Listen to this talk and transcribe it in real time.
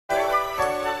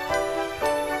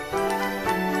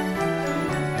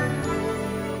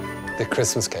The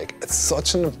Christmas cake. It's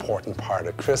such an important part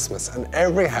of Christmas, and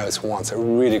every house wants a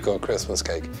really good Christmas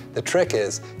cake. The trick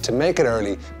is to make it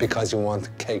early because you want the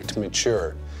cake to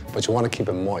mature, but you want to keep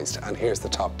it moist. And here's the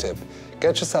top tip.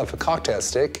 Get yourself a cocktail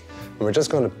stick, and we're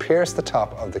just going to pierce the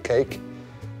top of the cake,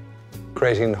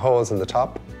 creating holes in the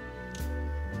top.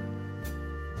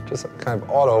 Just kind of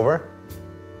all over.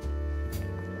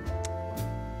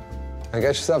 And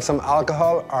get yourself some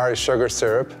alcohol or sugar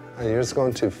syrup, and you're just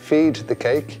going to feed the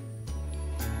cake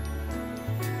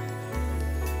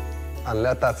and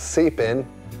let that seep in.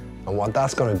 And what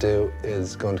that's going to do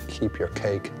is going to keep your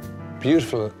cake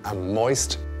beautiful and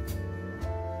moist.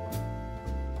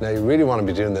 Now you really want to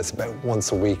be doing this about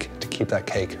once a week to keep that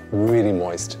cake really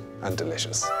moist and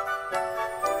delicious.